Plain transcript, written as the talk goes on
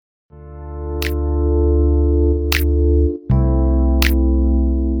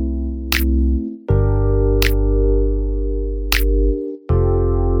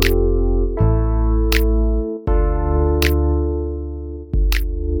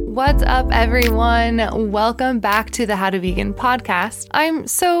What's up, everyone? Welcome back to the How to Vegan podcast. I'm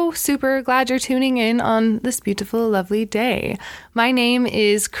so super glad you're tuning in on this beautiful, lovely day. My name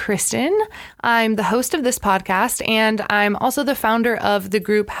is Kristen. I'm the host of this podcast, and I'm also the founder of the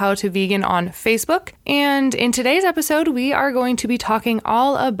group How to Vegan on Facebook. And in today's episode, we are going to be talking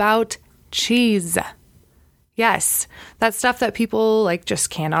all about cheese. Yes, that stuff that people just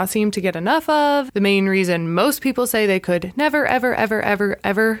cannot seem to get enough of. The main reason most people say they could never,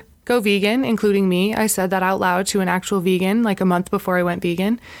 ever go vegan, including me. I said that out loud to an actual vegan a month before I went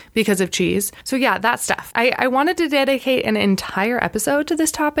vegan because of cheese. So yeah, that stuff. I wanted to dedicate an entire episode to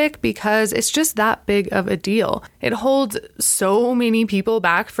this topic because it's just that big of a deal. It holds so many people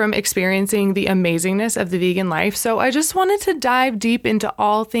back from experiencing the amazingness of the vegan life. So I just wanted to dive deep into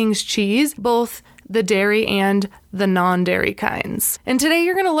all things cheese, both the dairy and the non-dairy kinds. And today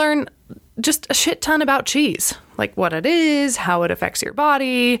you're going to learn just a shit ton about cheese, like what it is, how it affects your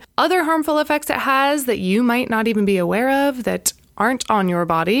body, other harmful effects it has that you might not even be aware of that aren't on your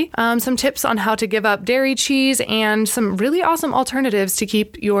body, some tips on how to give up dairy cheese, and some really awesome alternatives to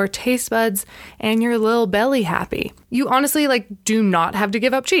keep your taste buds and your little belly happy. You honestly do not have to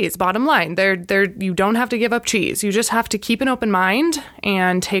give up cheese. Bottom line, you don't have to give up cheese. You just have to keep an open mind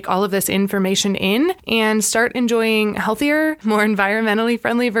and take all of this information in and start enjoying healthier, more environmentally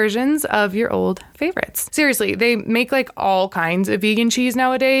friendly versions of your old favorites. Seriously, they make all kinds of vegan cheese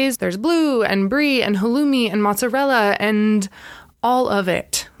nowadays. There's blue and brie and halloumi and mozzarella and all of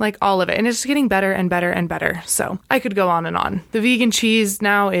it. And it's just getting better and better and better. So I could go on and on. The vegan cheese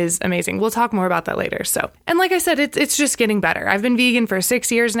now is amazing. We'll talk more about that later. And like I said, it's just getting better. I've been vegan for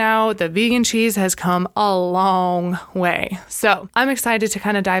 6 years now. The vegan cheese has come a long way. So I'm excited to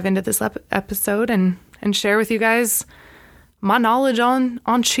kind of dive into this episode and share with you guys my knowledge on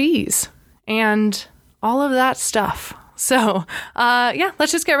cheese and all of that stuff. So,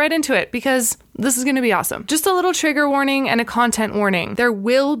 let's just get right into it because this is going to be awesome. Just a little trigger warning and a content warning. There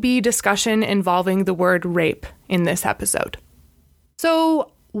will be discussion involving the word rape in this episode.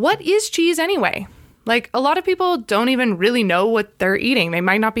 So, what is cheese anyway? A lot of people don't even really know what they're eating. They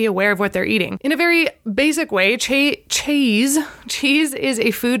might not be aware of what they're eating. In a very basic way, cheese is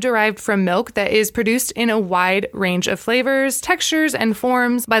a food derived from milk that is produced in a wide range of flavors, textures, and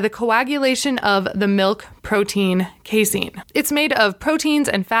forms by the coagulation of the milk protein casein. It's made of proteins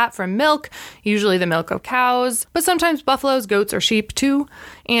and fat from milk, usually the milk of cows, but sometimes buffaloes, goats, or sheep too.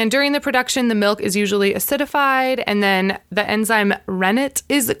 And during the production, the milk is usually acidified, and then the enzyme rennet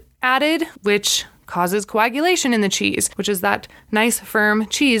is added, which causes coagulation in the cheese, which is that nice firm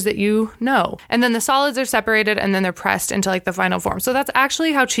cheese that you know. And then the solids are separated and then they're pressed into the final form. So that's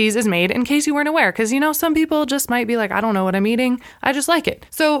actually how cheese is made, in case you weren't aware, because some people just might be I don't know what I'm eating. I just like it.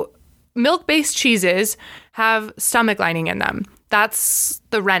 So milk-based cheeses have stomach lining in them. That's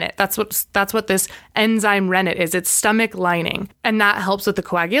the rennet. That's what this enzyme rennet is. It's stomach lining. And that helps with the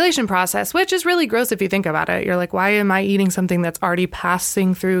coagulation process, which is really gross if you think about it. You're why am I eating something that's already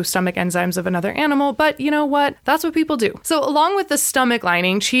passing through stomach enzymes of another animal? But you know what? That's what people do. So along with the stomach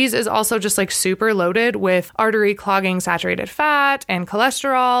lining, cheese is also just super loaded with artery clogging saturated fat and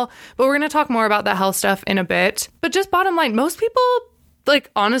cholesterol. But we're going to talk more about that health stuff in a bit. But just bottom line, most people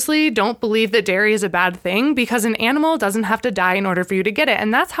honestly don't believe that dairy is a bad thing because an animal doesn't have to die in order for you to get it.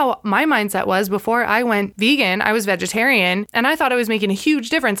 And that's how my mindset was before I went vegan. I was vegetarian and I thought I was making a huge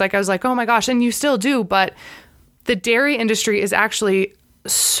difference. I was oh my gosh, and you still do. But the dairy industry is actually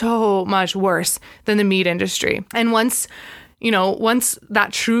so much worse than the meat industry. And once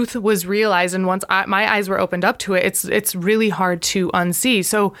that truth was realized and once my eyes were opened up to it, it's really hard to unsee.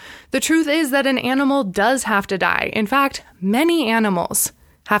 So the truth is that an animal does have to die. In fact, many animals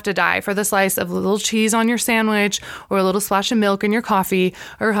have to die for the slice of little cheese on your sandwich or a little splash of milk in your coffee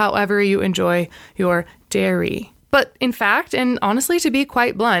or however you enjoy your dairy. But in fact, and honestly, to be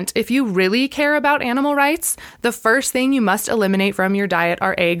quite blunt, if you really care about animal rights, the first thing you must eliminate from your diet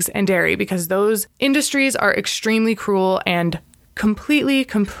are eggs and dairy because those industries are extremely cruel and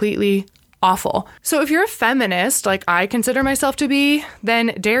completely awful. So if you're a feminist, like I consider myself to be,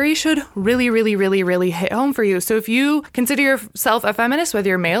 then dairy should really hit home for you. So if you consider yourself a feminist, whether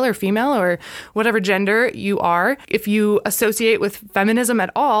you're male or female or whatever gender you are, if you associate with feminism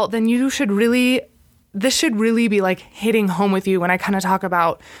at all, then this should really be hitting home with you when I kind of talk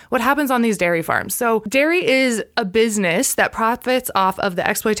about what happens on these dairy farms. So dairy is a business that profits off of the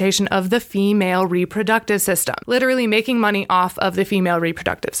exploitation of the female reproductive system, literally making money off of the female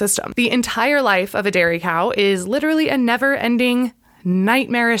reproductive system. The entire life of a dairy cow is literally a never-ending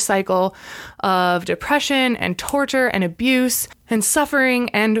nightmarish cycle of depression and torture and abuse and suffering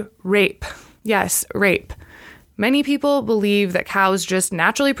and rape. Yes, rape. Many people believe that cows just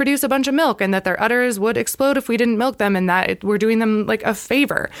naturally produce a bunch of milk and that their udders would explode if we didn't milk them and that we're doing them like a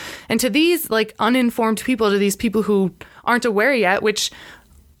favor. And to these like uninformed people, to these people who aren't aware yet, which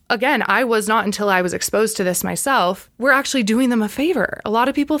again, I was not until I was exposed to this myself, we're actually doing them a favor. A lot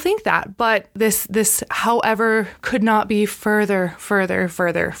of people think that, but this, however, could not be further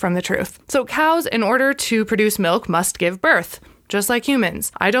from the truth. So cows, in order to produce milk, must give birth. Just like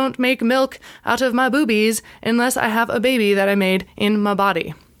humans. I don't make milk out of my boobies unless I have a baby that I made in my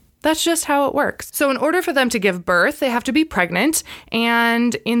body. That's just how it works. So in order for them to give birth, they have to be pregnant.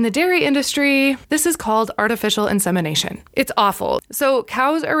 And in the dairy industry, this is called artificial insemination. It's awful. So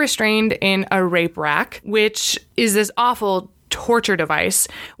cows are restrained in a rape rack, which is this awful torture device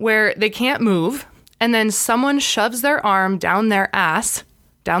where they can't move. And then someone shoves their arm down their ass,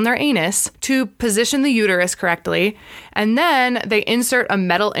 down their anus, to position the uterus correctly, and then they insert a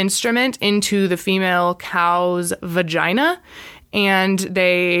metal instrument into the female cow's vagina, and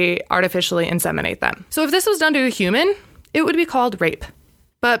they artificially inseminate them. So if this was done to a human, it would be called rape.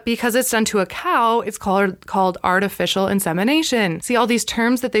 But because it's done to a cow, it's called artificial insemination. See all these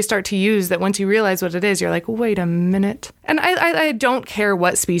terms that they start to use that once you realize what it is, you're like, wait a minute. And I don't care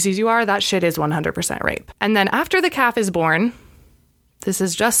what species you are, that shit is 100% rape. And then after the calf is born, this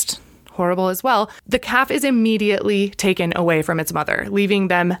is just horrible as well. The calf is immediately taken away from its mother, leaving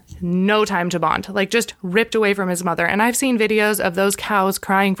them no time to bond, like just ripped away from his mother. And I've seen videos of those cows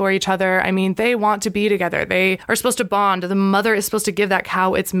crying for each other. I mean, they want to be together. They are supposed to bond. The mother is supposed to give that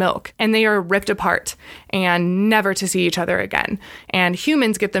cow its milk, and they are ripped apart and never to see each other again. And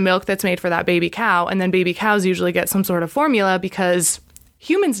humans get the milk that's made for that baby cow, and then baby cows usually get some sort of formula because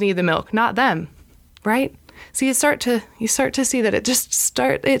humans need the milk, not them, right? So you start to see that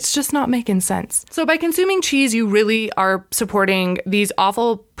it's just not making sense. So by consuming cheese, you really are supporting these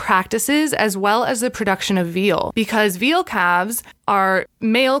awful practices as well as the production of veal, because veal calves are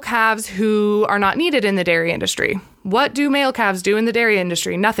male calves who are not needed in the dairy industry. What do male calves do in the dairy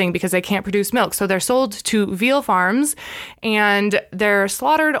industry? Nothing, because they can't produce milk. So they're sold to veal farms and they're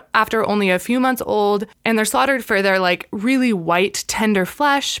slaughtered after only a few months old, and they're slaughtered for their like really white, tender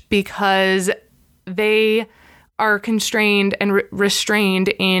flesh because they are constrained and restrained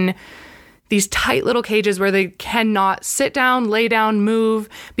in these tight little cages where they cannot sit down, lay down, move,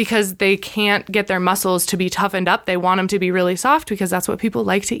 because they can't get their muscles to be toughened up. They want them to be really soft because that's what people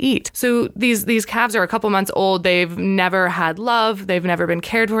like to eat. So these calves are a couple months old. They've never had love. They've never been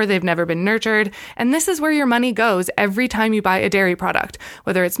cared for. They've never been nurtured. And this is where your money goes every time you buy a dairy product,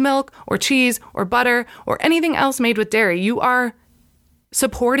 whether it's milk or cheese or butter or anything else made with dairy. You are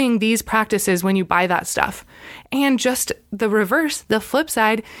supporting these practices when you buy that stuff. And just the reverse, the flip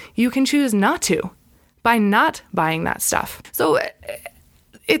side, you can choose not to by not buying that stuff. So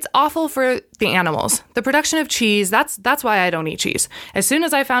it's awful for the animals. The production of cheese, that's why I don't eat cheese. As soon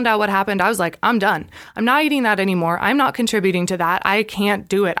as I found out what happened, I was like, I'm done. I'm not eating that anymore. I'm not contributing to that. I can't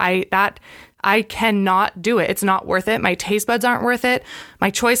do it. I cannot do it. It's not worth it. My taste buds aren't worth it. My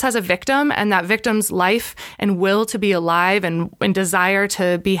choice has a victim, and that victim's life and will to be alive and desire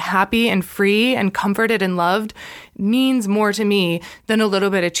to be happy and free and comforted and loved means more to me than a little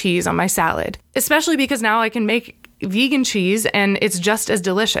bit of cheese on my salad, especially because now I can make vegan cheese and it's just as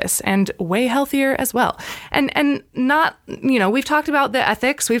delicious and way healthier as well. And not, we've talked about the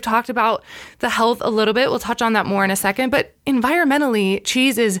ethics, we've talked about the health a little bit. We'll touch on that more in a second, but environmentally,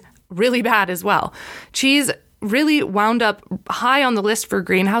 cheese is really bad as well. Cheese really wound up high on the list for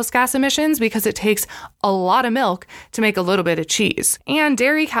greenhouse gas emissions because it takes a lot of milk to make a little bit of cheese. And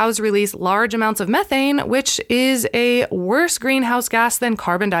dairy cows release large amounts of methane, which is a worse greenhouse gas than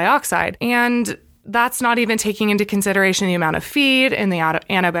carbon dioxide. And that's not even taking into consideration the amount of feed and the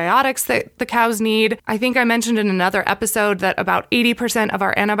antibiotics that the cows need. I think I mentioned in another episode that about 80% of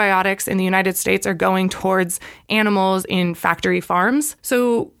our antibiotics in the United States are going towards animals in factory farms.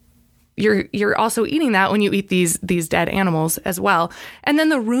 So you're also eating that when you eat these dead animals as well. And then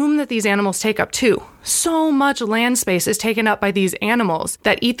the room that these animals take up too. So much land space is taken up by these animals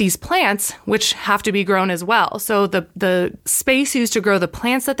that eat these plants, which have to be grown as well. So the space used to grow the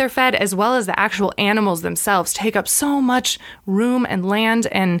plants that they're fed, as well as the actual animals themselves, take up so much room and land,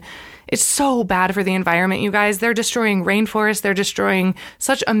 and it's so bad for the environment, you guys. They're destroying rainforests. They're destroying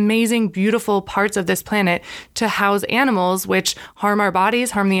such amazing, beautiful parts of this planet to house animals, which harm our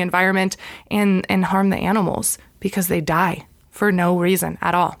bodies, harm the environment, and harm the animals because they die for no reason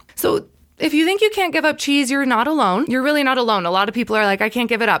at all. So if you think you can't give up cheese, you're not alone. You're really not alone. A lot of people are like, I can't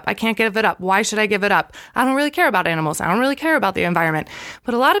give it up. I can't give it up. Why should I give it up? I don't really care about animals. I don't really care about the environment.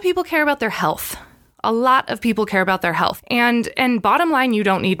 But a lot of people care about their health. A lot of people care about their health. And bottom line, you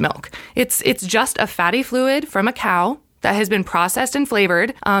don't need milk. It's just a fatty fluid from a cow that has been processed and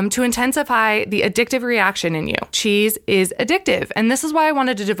flavored to intensify the addictive reaction in you. Cheese is addictive. And this is why I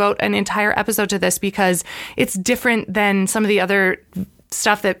wanted to devote an entire episode to this, because it's different than some of the other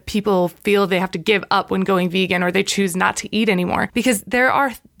stuff that people feel they have to give up when going vegan, or they choose not to eat anymore. Because there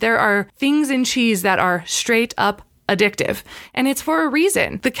are things in cheese that are straight up addictive. And it's for a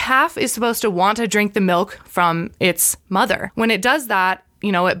reason. The calf is supposed to want to drink the milk from its mother. When it does that,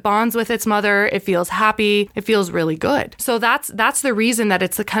 it bonds with its mother. It feels happy. It feels really good. So that's the reason that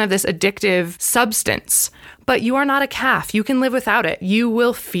it's kind of this addictive substance. But you are not a calf. You can live without it. You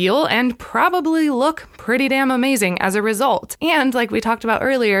will feel and probably look pretty damn amazing as a result. And like we talked about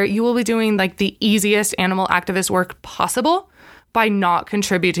earlier, you will be doing like the easiest animal activist work possible by not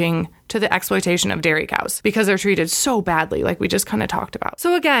contributing to the exploitation of dairy cows, because they're treated so badly, like we just kind of talked about.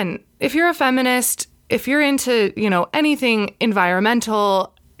 So again, if you're a feminist, if you're into, anything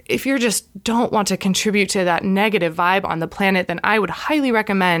environmental, if you just don't want to contribute to that negative vibe on the planet, then I would highly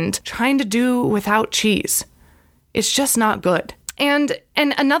recommend trying to do without cheese. It's just not good. And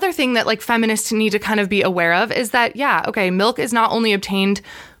another thing that like feminists need to kind of be aware of is that, milk is not only obtained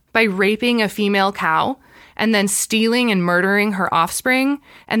by raping a female cow and then stealing and murdering her offspring,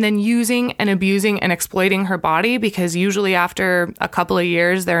 and then using and abusing and exploiting her body, because usually after a couple of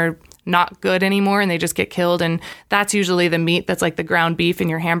years, they're not good anymore and they just get killed. And that's usually the meat that's like the ground beef in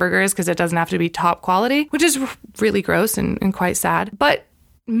your hamburgers, because it doesn't have to be top quality, which is really gross and quite sad. But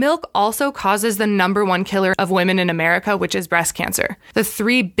milk also causes the number one killer of women in America, which is breast cancer. The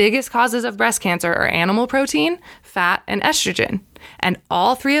 3 biggest causes of breast cancer are animal protein, fat, and estrogen. And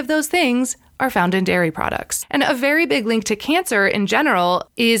all 3 of those things are found in dairy products. And a very big link to cancer in general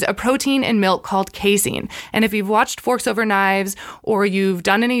is a protein in milk called casein. And if you've watched Forks Over Knives, or you've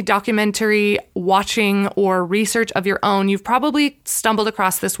done any documentary watching or research of your own, you've probably stumbled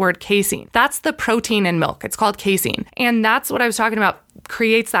across this word casein. That's the protein in milk. It's called casein. And that's what I was talking about,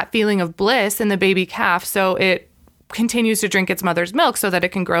 creates that feeling of bliss in the baby calf. So it continues to drink its mother's milk so that it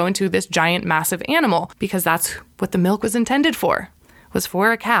can grow into this giant, massive animal, because that's what the milk was intended for. Was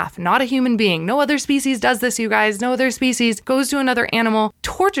for a calf, not a human being. No other species does this, you guys. No other species goes to another animal,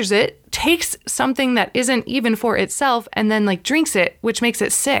 tortures it, takes something that isn't even for itself, and then like drinks it, which makes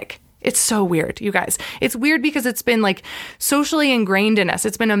it sick. It's so weird, you guys. It's weird because it's been like socially ingrained in us.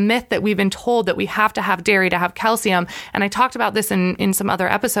 It's been a myth that we've been told that we have to have dairy to have calcium. And I talked about this in some other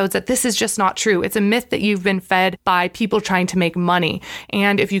episodes, that this is just not true. It's a myth that you've been fed by people trying to make money.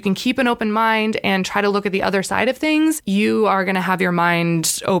 And if you can keep an open mind and try to look at the other side of things, you are going to have your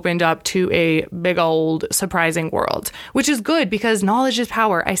mind opened up to a big old surprising world, which is good because knowledge is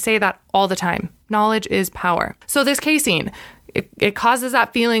power. I say that all the time. Knowledge is power. So this casein, it causes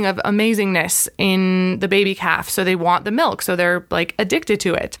that feeling of amazingness in the baby calf. So they want the milk. So they're like addicted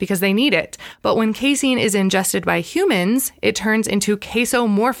to it because they need it. But when casein is ingested by humans, it turns into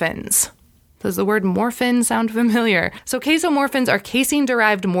casomorphins. Does the word morphin sound familiar? So casomorphins are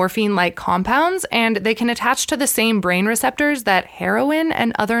casein-derived morphine-like compounds, and they can attach to the same brain receptors that heroin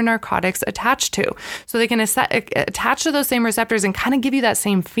and other narcotics attach to. So they can attach to those same receptors and kind of give you that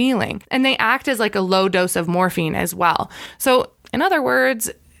same feeling. And they act as like a low dose of morphine as well. So in other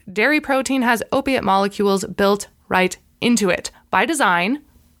words, dairy protein has opiate molecules built right into it by design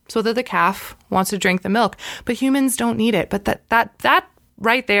so that the calf wants to drink the milk. But humans don't need it. But that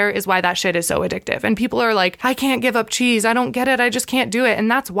right there is why that shit is so addictive. And people are like, I can't give up cheese. I don't get it. I just can't do it.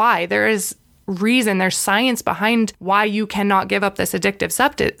 And that's why. There is reason, there's science behind why you cannot give up this addictive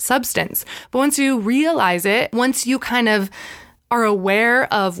substance. But once you realize it, once you kind of are aware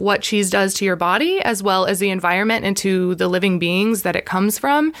of what cheese does to your body, as well as the environment and to the living beings that it comes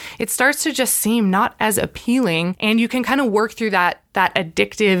from, it starts to just seem not as appealing. And you can kind of work through that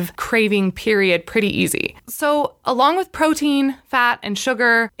addictive craving period pretty easy. So along with protein, fat, and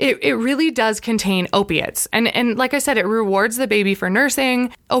sugar, it really does contain opiates. And like I said, it rewards the baby for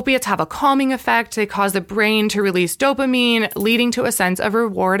nursing. Opiates have a calming effect. They cause the brain to release dopamine, leading to a sense of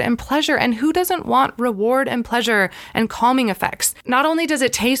reward and pleasure. And who doesn't want reward and pleasure and calming effects? Not only does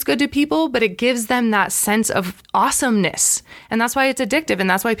it taste good to people, but it gives them that sense of awesomeness. And that's why it's addictive. And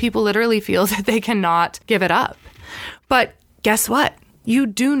that's why people literally feel that they cannot give it up. But guess what? You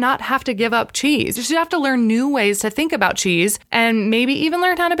do not have to give up cheese. You just have to learn new ways to think about cheese and maybe even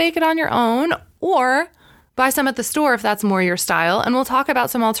learn how to bake it on your own, or buy some at the store if that's more your style. And we'll talk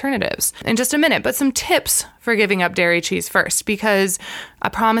about some alternatives in just a minute. But some tips for giving up dairy cheese first, because I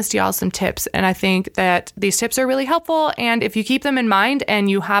promised y'all some tips, and I think that these tips are really helpful. And if you keep them in mind and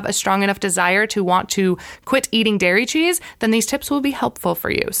you have a strong enough desire to want to quit eating dairy cheese, then these tips will be helpful for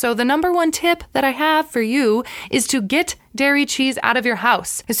you. So the number one tip that I have for you is to get dairy cheese out of your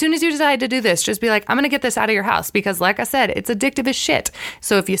house. As soon as you decide to do this, just be like, I'm going to get this out of your house, because like I said, it's addictive as shit.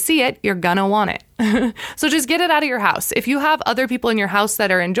 So if you see it, you're going to want it. So just get it out of your house. If you have other people in your house that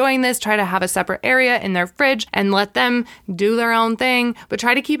are enjoying this, try to have a separate area in their fridge and let them do their own thing, but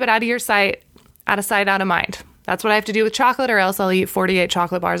try to keep it out of your sight, out of sight, out of mind. That's what I have to do with chocolate, or else I'll eat 48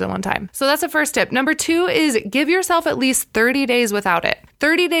 chocolate bars at one time. So that's the first tip. Number 2 is give yourself at least 30 days without it.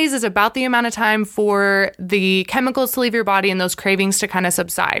 30 days is about the amount of time for the chemicals to leave your body and those cravings to kind of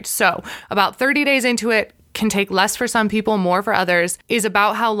subside. So about 30 days into it, can take less for some people, more for others, is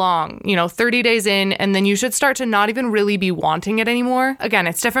about how long, 30 days in, and then you should start to not even really be wanting it anymore. Again,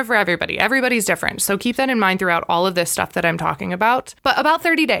 it's different for everybody. Everybody's different. So keep that in mind throughout all of this stuff that I'm talking about. But about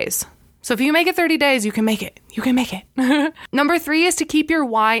 30 days. So if you make it 30 days, you can make it. You can make it. Number 3 is to keep your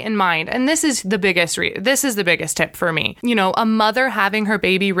why in mind. And this is the biggest tip for me. A mother having her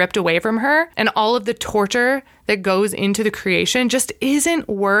baby ripped away from her and all of the torture that goes into the creation just isn't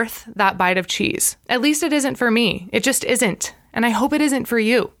worth that bite of cheese. At least it isn't for me. It just isn't. And I hope it isn't for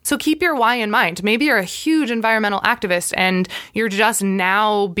you. So keep your why in mind. Maybe you're a huge environmental activist and you're just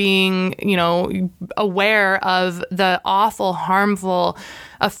now being, aware of the awful, harmful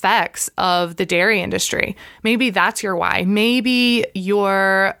effects of the dairy industry. Maybe that's your why. Maybe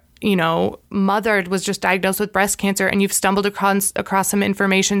your mother was just diagnosed with breast cancer and you've stumbled across some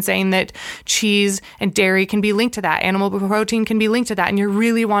information saying that cheese and dairy can be linked to that, animal protein can be linked to that, and you're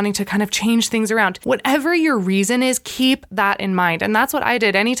really wanting to kind of change things around. Whatever your reason is, keep that in mind. And that's what I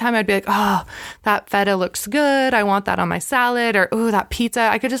did. Anytime I'd be like, oh, that feta looks good, I want that on my salad, or oh, that pizza,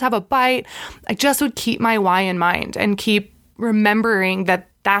 I could just have a bite. I just would keep my why in mind and keep remembering that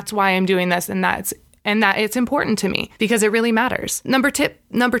that's why I'm doing this, and that it's important to me because it really matters. Tip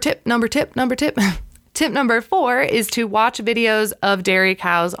number 4 is to watch videos of dairy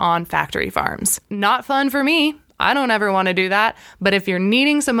cows on factory farms. Not fun for me. I don't ever want to do that. But if you're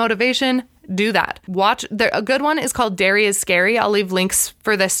needing some motivation, do that. A good one is called Dairy is Scary. I'll leave links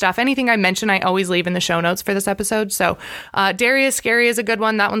for this stuff. Anything I mention, I always leave in the show notes for this episode. So Dairy is Scary is a good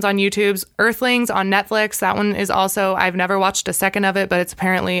one. That one's on YouTube's. Earthlings on Netflix. That one is also, I've never watched a second of it, but it's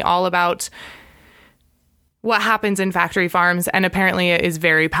apparently all about what happens in factory farms, and apparently it is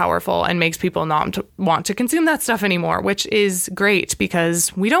very powerful and makes people not want to consume that stuff anymore, which is great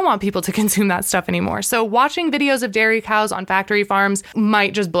because we don't want people to consume that stuff anymore. So watching videos of dairy cows on factory farms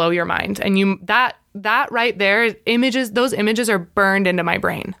might just blow your mind, and that right there, those images are burned into my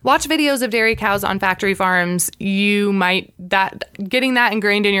brain. Watch videos of dairy cows on factory farms. Getting that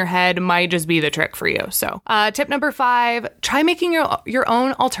ingrained in your head might just be the trick for you. So tip number 5, try making your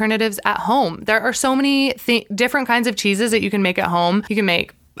own alternatives at home. There are so many different kinds of cheeses that you can make at home. You can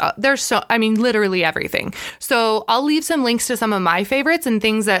make literally everything. So I'll leave some links to some of my favorites and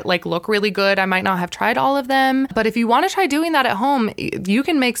things that look really good. I might not have tried all of them, but if you want to try doing that at home, you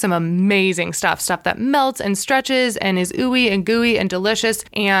can make some amazing stuff that melts and stretches and is ooey and gooey and delicious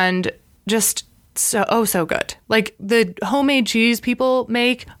and just so good. The homemade cheese people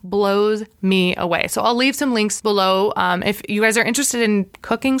make blows me away. So I'll leave some links below if you guys are interested in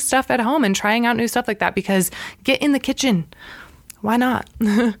cooking stuff at home and trying out new stuff like that, because get in the kitchen. Why not?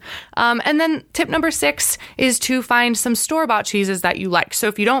 And then tip number 6 is to find some store-bought cheeses that you like. So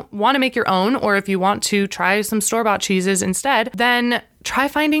if you don't want to make your own, or if you want to try some store-bought cheeses instead, then try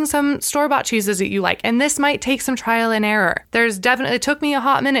finding some store-bought cheeses that you like. And this might take some trial and error. It took me a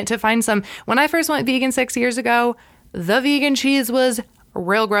hot minute to find some. When I first went vegan 6 years ago, the vegan cheese was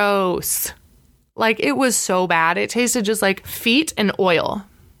real gross. It was so bad. It tasted just like feet and oil.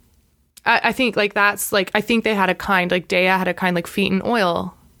 I think I think they had a kind, Daiya had a kind feet and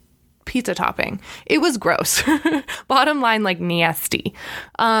oil pizza topping. It was gross. Bottom line, nasty.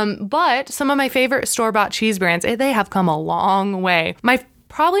 But some of my favorite store-bought cheese brands, they have come a long way.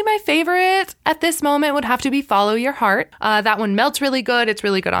 Probably my favorite at this moment would have to be Follow Your Heart. That one melts really good. It's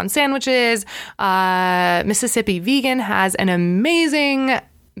really good on sandwiches. Mississippi Vegan has an amazing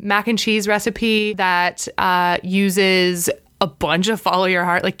mac and cheese recipe that uses a bunch of Follow Your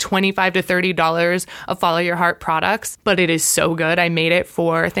Heart, $25 to $30 of Follow Your Heart products, but it is so good. I made it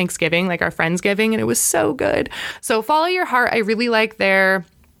for Thanksgiving, our Friendsgiving, and it was so good. So Follow Your Heart, I really like their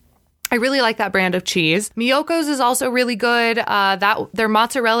I really like that brand of cheese. Miyoko's is also really good. Their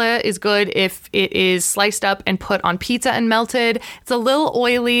mozzarella is good if it is sliced up and put on pizza and melted. It's a little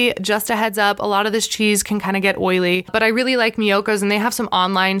oily, just a heads up. A lot of this cheese can kind of get oily, but I really like Miyoko's, and they have some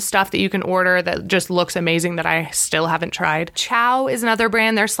online stuff that you can order that just looks amazing that I still haven't tried. Chow is another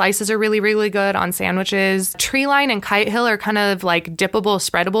brand. Their slices are really, really good on sandwiches. Treeline and Kite Hill are kind of like dippable,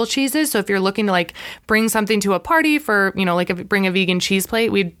 spreadable cheeses. So if you're looking to like bring something to a party for, bring a vegan cheese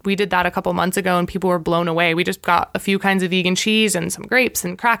plate, we did that a couple months ago and people were blown away. We just got a few kinds of vegan cheese and some grapes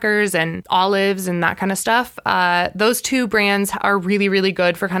and crackers and olives and that kind of stuff. Those two brands are really, really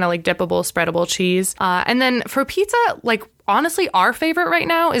good for kind of like dippable, spreadable cheese. And then for pizza, like honestly, our favorite right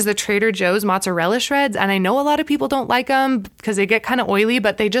now is the Trader Joe's mozzarella shreds. And I know a lot of people don't like them because they get kind of oily,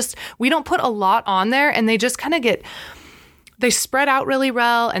 but we don't put a lot on there and they just kind of they spread out really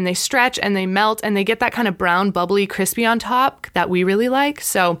well and they stretch and they melt and they get that kind of brown, bubbly, crispy on top that we really like.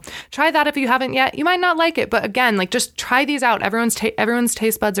 So try that if you haven't yet. You might not like it, but again, like just try these out. Everyone's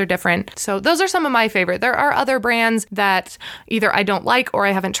taste buds are different. So those are some of my favorite. There are other brands that either I don't like or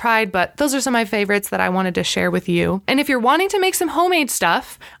I haven't tried, but those are some of my favorites that I wanted to share with you. And if you're wanting to make some homemade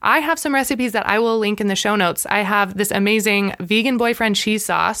stuff, I have some recipes that I will link in the show notes. I have this amazing vegan boyfriend cheese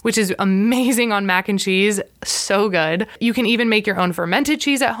sauce, which is amazing on mac and cheese. So good. You can even make your own fermented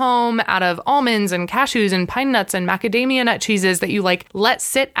cheese at home out of almonds and cashews and pine nuts and macadamia nut cheeses that you like let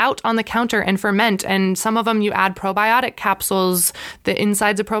sit out on the counter and ferment. And some of them you add probiotic capsules, the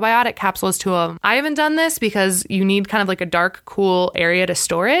insides of probiotic capsules to them. I haven't done this because you need kind of like a dark, cool area to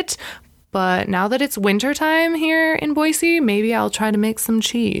store it. But now that it's wintertime here in Boise, maybe I'll try to make some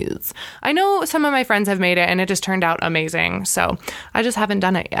cheese. I know some of my friends have made it and it just turned out amazing. So I just haven't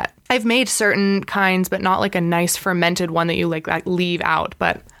done it yet. I've made certain kinds, but not like a nice fermented one that you like leave out.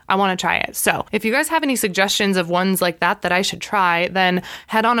 But I want to try it. So if you guys have any suggestions of ones like that I should try, then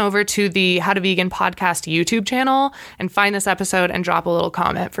head on over to the How to Vegan podcast YouTube channel and find this episode and drop a little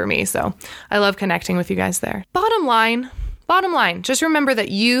comment for me. So I love connecting with you guys there. Bottom line, just remember that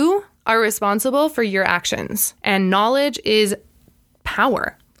you are responsible for your actions, and knowledge is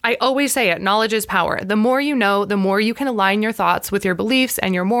power. I always say it, knowledge is power. The more you know, the more you can align your thoughts with your beliefs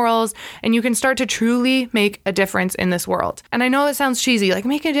and your morals, and you can start to truly make a difference in this world. And I know it sounds cheesy, like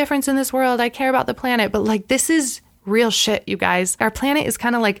make a difference in this world, I care about the planet, but like this is real shit, you guys. Our planet is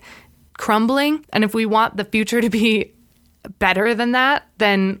kind of like crumbling, and if we want the future to be better than that,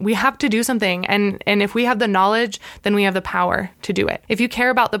 then we have to do something. And if we have the knowledge, then we have the power to do it. If you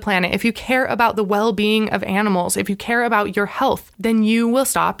care about the planet, if you care about the well-being of animals, if you care about your health, then you will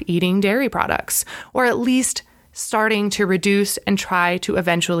stop eating dairy products, or at least starting to reduce and try to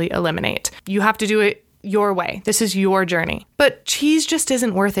eventually eliminate. You have to do it your way. This is your journey. But cheese just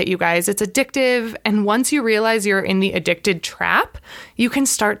isn't worth it, you guys. It's addictive. And once you realize you're in the addicted trap, you can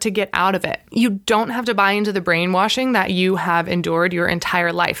start to get out of it. You don't have to buy into the brainwashing that you have endured your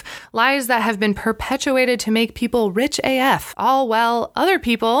entire life. Lies that have been perpetuated to make people rich AF. All while other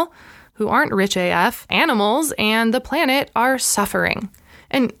people who aren't rich AF, animals, and the planet are suffering.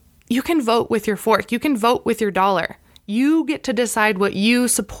 And you can vote with your fork. You can vote with your dollar. You get to decide what you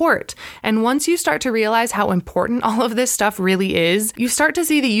support. And once you start to realize how important all of this stuff really is, you start to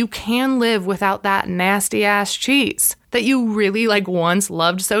see that you can live without that nasty ass cheese that you really once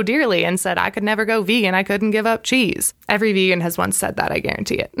loved so dearly and said, I could never go vegan. I couldn't give up cheese. Every vegan has once said that, I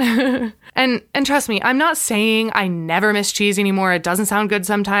guarantee it. And trust me, I'm not saying I never miss cheese anymore. It doesn't sound good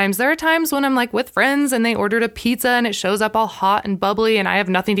sometimes. There are times when I'm with friends and they ordered a pizza and it shows up all hot and bubbly and I have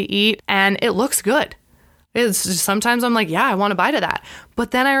nothing to eat and it looks good. It's just, sometimes I'm yeah, I want to bite of that.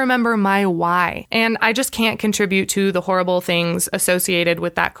 But then I remember my why. And I just can't contribute to the horrible things associated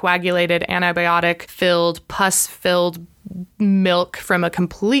with that coagulated, antibiotic-filled, pus-filled milk from a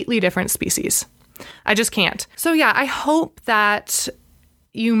completely different species. I just can't. So yeah, I hope that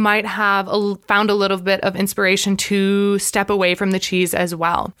you might have found a little bit of inspiration to step away from the cheese as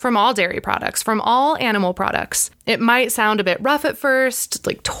well. From all dairy products, from all animal products. It might sound a bit rough at first,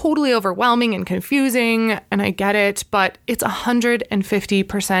 totally overwhelming and confusing, and I get it, but it's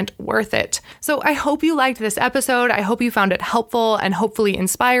 150% worth it. So I hope you liked this episode. I hope you found it helpful and hopefully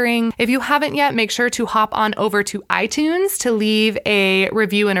inspiring. If you haven't yet, make sure to hop on over to iTunes to leave a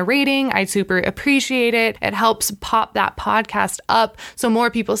review and a rating. I'd super appreciate it. It helps pop that podcast up so more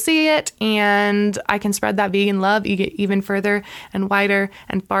people see it and I can spread that vegan love even further and wider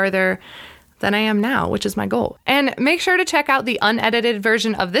and farther than I am now, which is my goal. And make sure to check out the unedited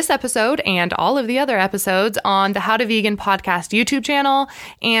version of this episode and all of the other episodes on the How to Vegan podcast YouTube channel.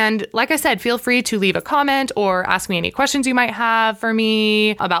 And like I said, feel free to leave a comment or ask me any questions you might have for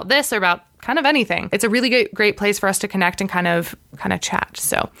me about this or about kind of anything. It's a really great place for us to connect and kind of chat.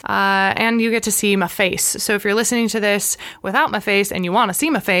 So, and you get to see my face. So if you're listening to this without my face and you want to see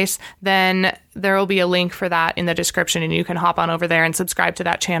my face, then there will be a link for that in the description, and you can hop on over there and subscribe to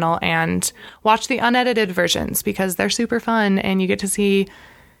that channel and watch the unedited versions because they're super fun and you get to see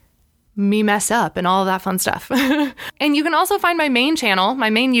me mess up and all of that fun stuff. And you can also find my main channel, my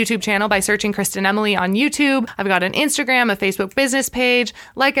main YouTube channel, by searching Kristen Emily on YouTube. I've got an Instagram, a Facebook business page.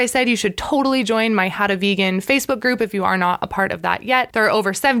 Like I said, you should totally join my How to Vegan Facebook group if you are not a part of that yet. There are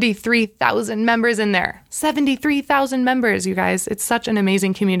over 73,000 members in there. 73,000 members, you guys. It's such an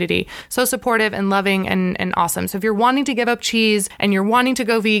amazing community. So supportive and loving and awesome. So if you're wanting to give up cheese and you're wanting to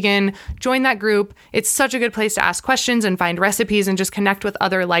go vegan, join that group. It's such a good place to ask questions and find recipes and just connect with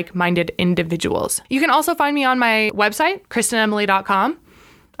other like-minded individuals. You can also find me on my website, kristenemily.com.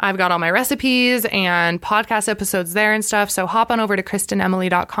 I've got all my recipes and podcast episodes there and stuff. So hop on over to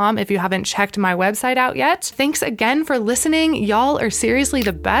kristenemily.com if you haven't checked my website out yet. Thanks again for listening. Y'all are seriously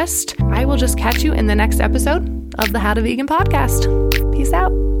the best. I will just catch you in the next episode of the How to Vegan podcast.